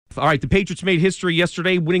All right, the Patriots made history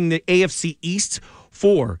yesterday, winning the AFC East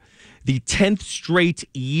for the 10th straight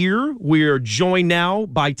year. We're joined now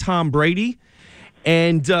by Tom Brady.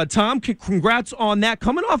 And, Tom, congrats on that.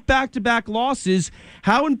 Coming off back-to-back losses,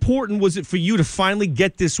 how important was it for you to finally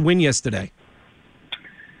get this win yesterday?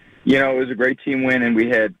 It was a great team win, and we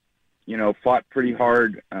had, fought pretty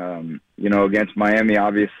hard, against Miami,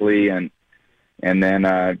 obviously, and then,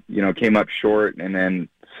 came up short, and then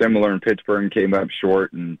similar in Pittsburgh and came up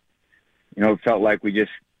short, and it felt like we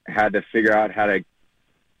just had to figure out how to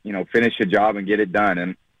finish the job and get it done.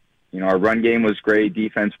 And our run game was great,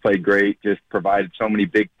 defense played great, just provided so many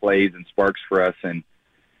big plays and sparks for us, and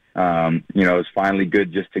it was finally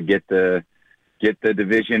good just to get the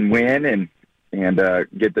division win and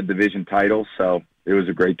get the division title. So it was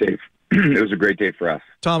a great day. It was a great day for us.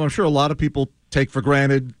 Tom, I'm sure a lot of people take for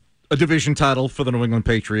granted a division title for the New England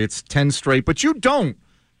Patriots, 10 straight, but you don't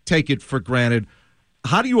take it for granted.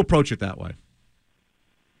 How do you approach it that way?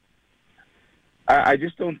 I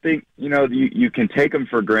just don't think, you can take them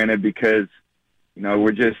for granted because,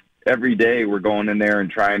 we're just every day we're going in there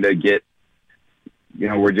and trying to get,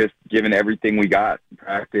 we're just giving everything we got,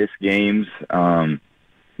 practice, games.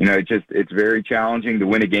 It's very challenging to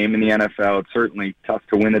win a game in the NFL. It's certainly tough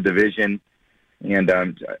to win a division. And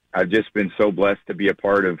I've just been so blessed to be a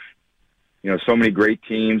part of, so many great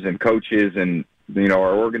teams and coaches, and,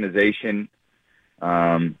 our organization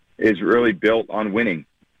is really built on winning,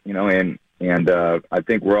 and I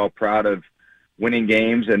think we're all proud of winning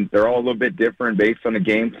games, and they're all a little bit different based on the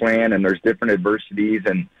game plan, and there's different adversities.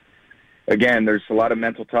 And again, there's a lot of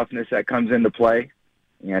mental toughness that comes into play.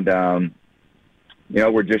 And,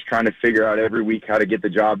 we're just trying to figure out every week how to get the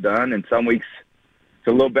job done. And some weeks it's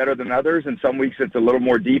a little better than others, and some weeks it's a little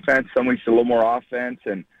more defense, some weeks a little more offense,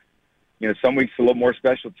 and, some weeks a little more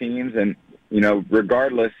special teams. And,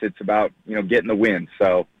 regardless, it's about, getting the win.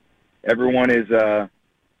 So everyone's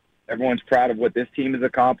proud of what this team has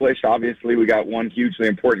accomplished. Obviously, we got one hugely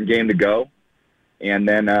important game to go, and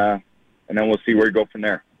then we'll see where we go from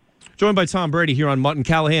there. Joined by Tom Brady here on Mutton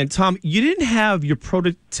Callahan. Tom, you didn't have your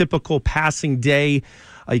prototypical passing day.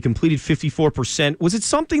 You completed 54%. Was it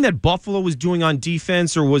something that Buffalo was doing on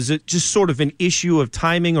defense, or was it just sort of an issue of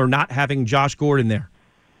timing or not having Josh Gordon there?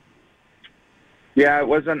 Yeah, it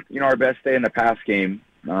wasn't, our best day in the pass game.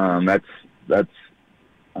 That's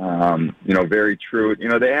very true.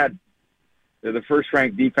 They're the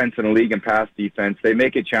first-ranked defense in the league in pass defense. They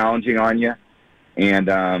make it challenging on you. And,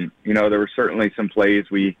 there were certainly some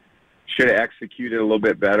plays we should have executed a little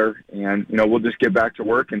bit better. And, we'll just get back to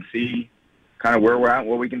work and see kind of where we're at and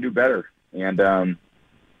what we can do better. And,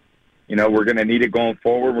 we're going to need it going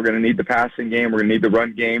forward. We're going to need the passing game. We're going to need the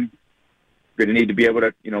run game. We're going to need to be able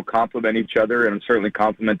to, complement each other and certainly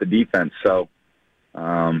complement the defense. So,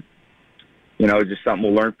 just something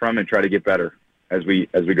we'll learn from and try to get better as we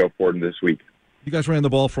go forward in this week. You guys ran the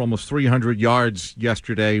ball for almost 300 yards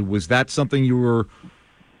yesterday. Was that something you were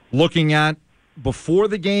looking at before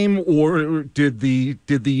the game, or did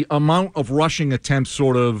the amount of rushing attempts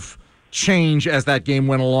sort of change as that game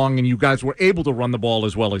went along and you guys were able to run the ball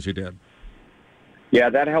as well as you did? Yeah,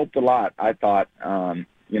 that helped a lot, I thought.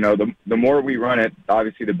 The more we run it,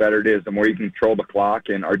 obviously the better it is, the more you control the clock.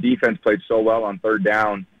 And our defense played so well on third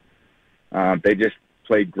down. They just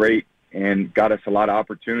played great and got us a lot of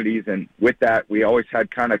opportunities. And with that, we always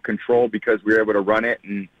had kind of control because we were able to run it.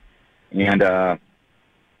 And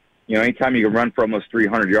anytime you can run for almost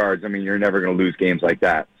 300 yards, you're never going to lose games like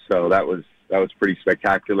that. So that was pretty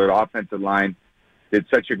spectacular. The offensive line did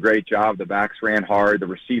such a great job. The backs ran hard. The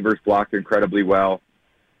receivers blocked incredibly well.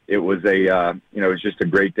 It was it was just a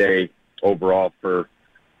great day overall for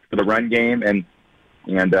the run game. And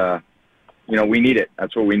we need it.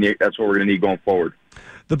 That's what we need. That's what we're going to need going forward.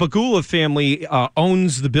 The Pegula family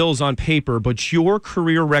owns the Bills on paper, but your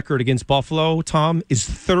career record against Buffalo, Tom, is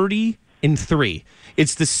 30-3.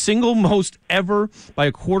 It's the single most ever by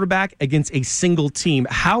a quarterback against a single team.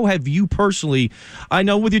 How have you personally, I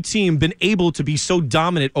know with your team, been able to be so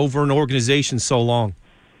dominant over an organization so long?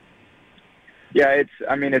 Yeah, it's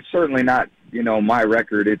certainly not, my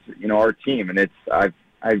record. It's, our team, and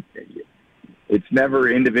it's never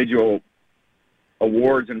individual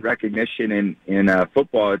awards and recognition in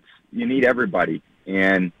football. You need everybody.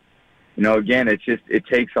 And, again, it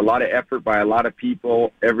takes a lot of effort by a lot of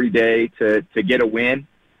people every day to get a win.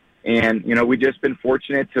 And, we've just been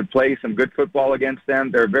fortunate to play some good football against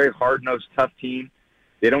them. They're a very hard-nosed, tough team.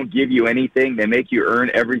 They don't give you anything. They make you earn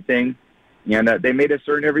everything. And they made us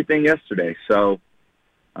earn everything yesterday. So,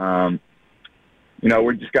 we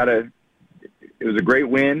just got to – it was a great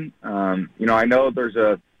win. I know there's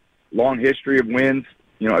a long history of wins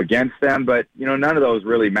against them. But, none of those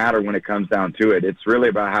really matter when it comes down to it. It's really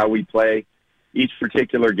about how we play each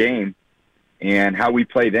particular game and how we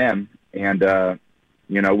play them. And,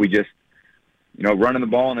 we just, running the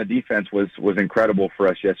ball on the defense was incredible for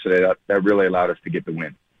us yesterday. That really allowed us to get the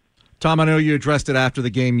win. Tom, I know you addressed it after the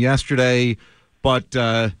game yesterday, but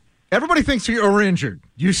everybody thinks you're injured.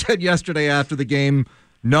 You said yesterday after the game,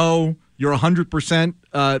 no, you're 100%.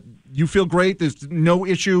 You feel great. There's no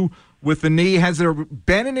issue with the knee. Has there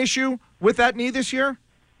been an issue with that knee this year?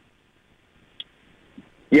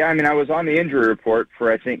 Yeah, I was on the injury report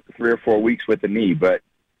for, I think, 3 or 4 weeks with the knee, but,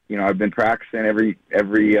 I've been practicing every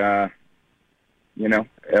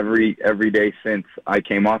day since I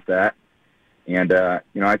came off that. And,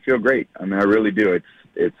 I feel great. I really do.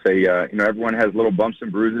 It's everyone has little bumps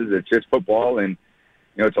and bruises. It's just football, and,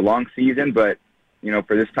 it's a long season. But,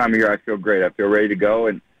 for this time of year, I feel great. I feel ready to go,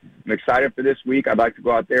 and I'm excited for this week. I'd like to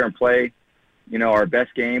go out there and play, our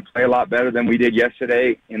best game, play a lot better than we did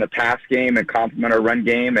yesterday in the pass game and complement our run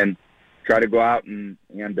game and try to go out and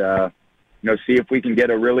see if we can get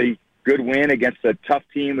a really good win against a tough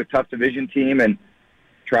team, a tough division team, and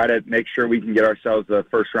try to make sure we can get ourselves a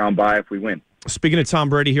first-round bye if we win. Speaking of Tom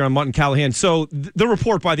Brady here on Mutt and Callahan, so the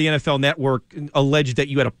report by the NFL Network alleged that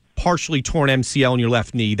you had a partially torn MCL in your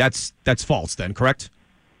left knee. That's false then, correct?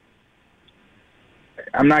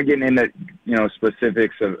 I'm not getting into,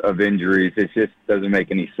 specifics of injuries. It just doesn't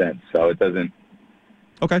make any sense. So it doesn't.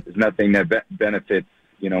 Okay. There's nothing that benefits,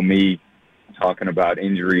 me talking about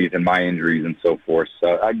injuries and my injuries and so forth.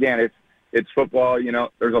 So again, it's football.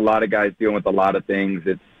 There's a lot of guys dealing with a lot of things.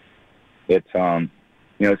 It's the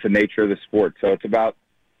nature of the sport. So it's about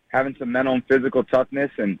having some mental and physical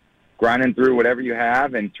toughness and grinding through whatever you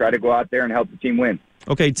have and try to go out there and help the team win.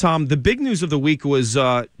 Okay, Tom, the big news of the week was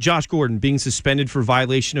Josh Gordon being suspended for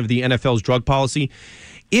violation of the NFL's drug policy.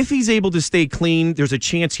 If he's able to stay clean, there's a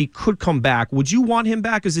chance he could come back. Would you want him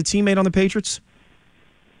back as a teammate on the Patriots?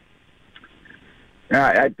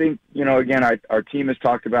 I think, again, our team has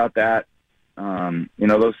talked about that.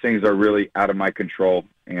 Those things are really out of my control.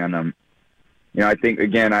 And, I think,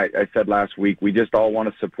 again, I said last week, we just all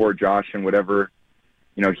want to support Josh and whatever,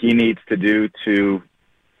 he needs to do to,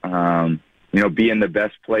 be in the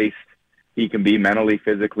best place he can be mentally,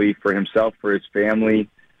 physically, for himself, for his family.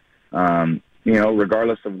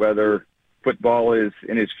 Regardless of whether football is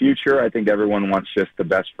in his future, I think everyone wants just the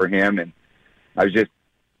best for him. And I was just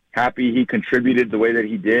happy he contributed the way that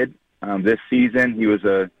he did this season. He was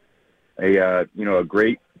a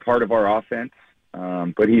great part of our offense,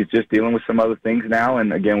 but he's just dealing with some other things now.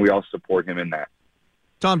 And again, we all support him in that.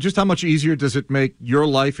 Tom, just how much easier does it make your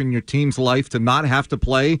life and your team's life to not have to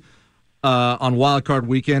play on Wild Card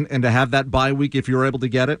Weekend and to have that bye week if you're able to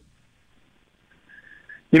get it?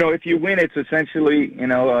 If you win, it's essentially,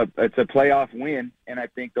 it's a playoff win, and I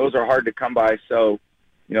think those are hard to come by. So,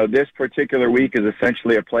 this particular week is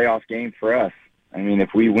essentially a playoff game for us.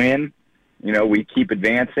 If we win, we keep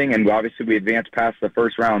advancing, and obviously we advance past the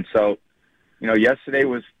first round. So, yesterday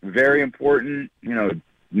was very important.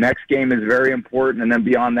 Next game is very important, and then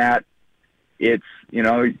beyond that, it's,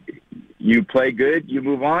 you play good, you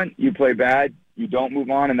move on. You play bad, you don't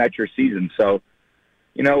move on, and that's your season. So,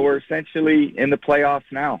 we're essentially in the playoffs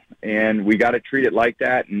now, and we got to treat it like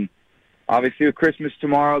that. And obviously with Christmas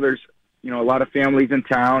tomorrow, there's, a lot of families in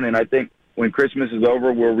town, and I think when Christmas is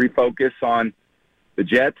over, we'll refocus on the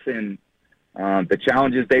Jets and the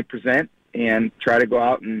challenges they present and try to go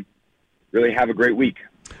out and really have a great week.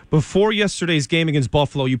 Before yesterday's game against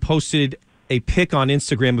Buffalo, you posted a pic on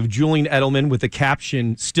Instagram of Julian Edelman with the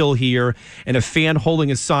caption, "Still here," and a fan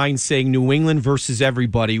holding a sign saying New England versus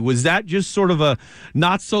everybody. Was that just sort of a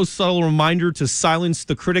not-so-subtle reminder to silence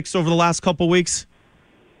the critics over the last couple weeks?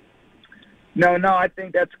 No, I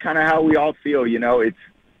think that's kind of how we all feel.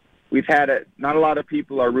 We've had not a lot of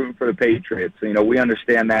people are rooting for the Patriots. We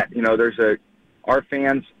understand that. Our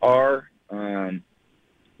fans are,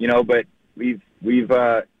 but we've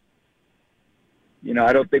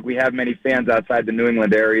I don't think we have many fans outside the New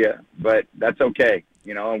England area, but that's okay.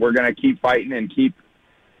 And we're going to keep fighting and keep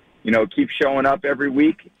showing up every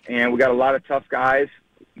week. And we got a lot of tough guys,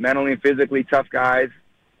 mentally and physically tough guys.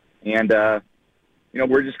 And,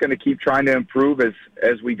 we're just going to keep trying to improve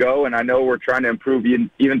as we go. And I know we're trying to improve even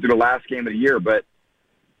through the last game of the year, but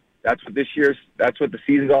that's what the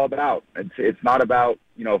season's all about. It's not about,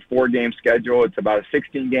 a 4-game schedule. It's about a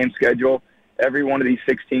 16-game schedule. Every one of these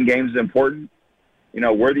 16 games is important.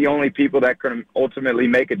 We're the only people that can ultimately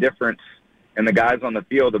make a difference in the guys on the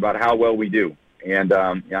field about how well we do. And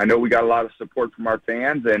I know we got a lot of support from our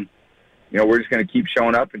fans, and, we're just going to keep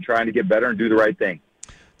showing up and trying to get better and do the right thing.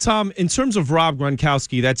 Tom, in terms of Rob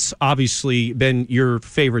Gronkowski, that's obviously been your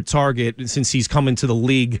favorite target since he's come into the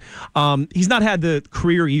league. He's not had the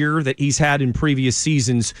career year that he's had in previous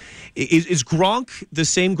seasons. Is Gronk the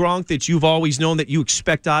same Gronk that you've always known that you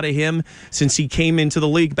expect out of him since he came into the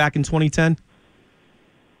league back in 2010?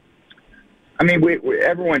 I mean,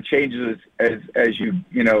 everyone changes as you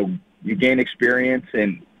gain experience,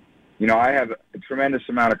 and I have a tremendous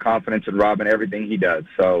amount of confidence in Rob and everything he does.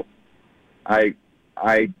 So I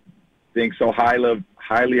think so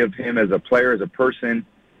highly of him as a player, as a person,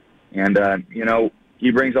 and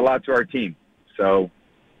he brings a lot to our team. So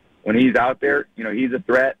when he's out there, he's a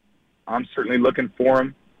threat. I'm certainly looking for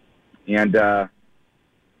him, and the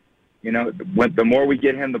more we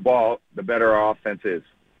get him the ball, the better our offense is.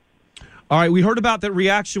 All right, we heard about that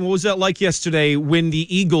reaction. What was that like yesterday when the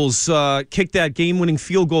Eagles kicked that game-winning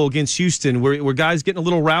field goal against Houston? Were guys getting a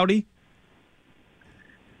little rowdy?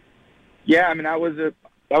 Yeah, I mean, that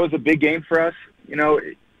was a big game for us.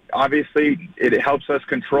 Obviously it helps us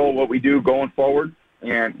control what we do going forward.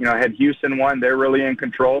 And, had Houston won, they're really in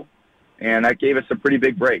control. And that gave us a pretty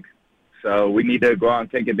big break. So we need to go out and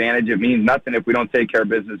take advantage. It means nothing if we don't take care of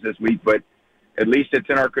business this week, but at least it's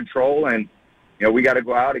in our control. And, we got to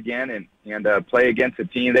go out again and play against a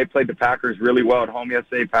team. They played the Packers really well at home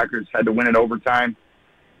yesterday. Packers had to win in overtime.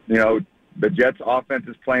 The Jets' offense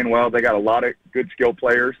is playing well. They got a lot of good skill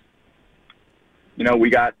players. We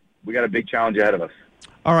got a big challenge ahead of us.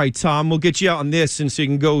 All right, Tom, we'll get you out on this, and so you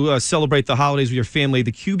can go celebrate the holidays with your family.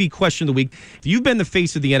 The QB question of the week. If you've been the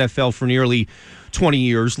face of the NFL for nearly 20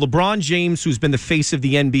 years, LeBron James, who's been the face of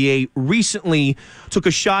the NBA, recently took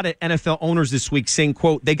a shot at NFL owners this week saying,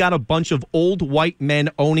 quote, they got a bunch of old white men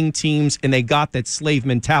owning teams, and they got that slave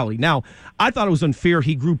mentality. Now, I thought it was unfair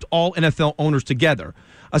he grouped all NFL owners together,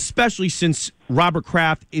 especially since Robert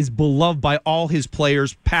Kraft is beloved by all his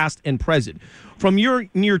players, past and present. From your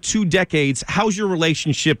near 2 decades, how's your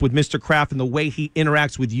relationship with Mr. Kraft and the way he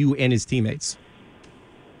interacts with you and his teammates?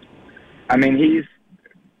 I mean,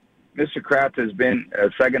 Mr. Kraft has been a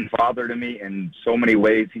second father to me in so many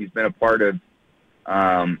ways. He's been a part of,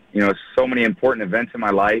 so many important events in my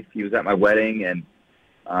life. He was at my wedding, and,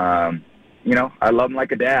 I love him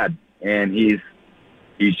like a dad. And he's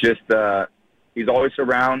always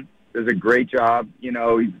around. Does a great job. He's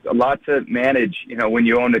a lot to manage, when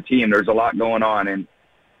you own a team. There's a lot going on. And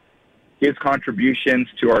his contributions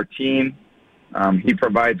to our team, he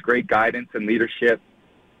provides great guidance and leadership.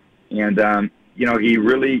 And,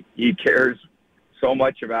 he cares so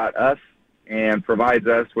much about us and provides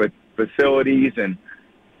us with facilities and,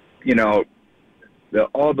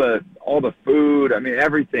 all the food. I mean,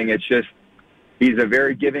 everything. It's just, he's a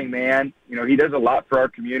very giving man. He does a lot for our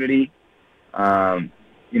community.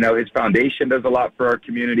 His foundation does a lot for our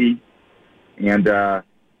community. And, I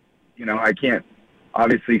can't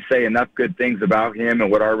obviously say enough good things about him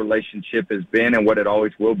and what our relationship has been and what it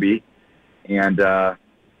always will be. And,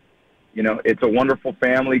 it's a wonderful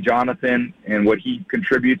family, Jonathan, and what he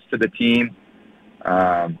contributes to the team.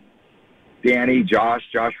 Danny, Josh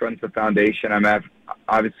runs the foundation. I've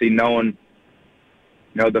obviously known,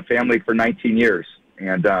 the family for 19 years.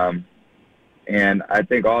 And I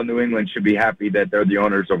think all New England should be happy that they're the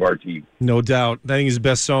owners of our team. No doubt. I think he's the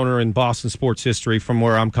best owner in Boston sports history from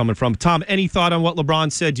where I'm coming from. Tom, any thought on what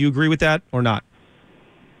LeBron said? Do you agree with that or not?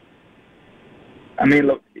 I mean,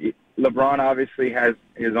 look, LeBron obviously has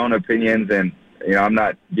his own opinions, and, I'm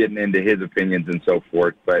not getting into his opinions and so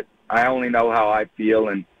forth, but I only know how I feel.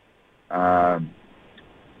 And, I'm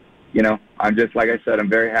just, like I said, I'm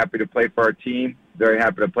very happy to play for our team, very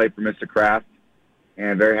happy to play for Mr. Kraft,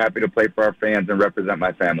 and very happy to play for our fans and represent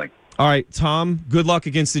my family. All right, Tom, good luck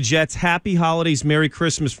against the Jets. Happy holidays, Merry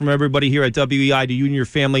Christmas from everybody here at WEEI to you and your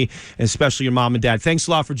family, and especially your mom and dad. Thanks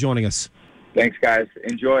a lot for joining us. Thanks, guys.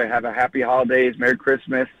 Enjoy. Have a happy holidays, Merry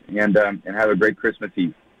Christmas, and have a great Christmas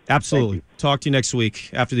Eve. Absolutely. Talk to you next week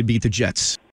after they beat the Jets.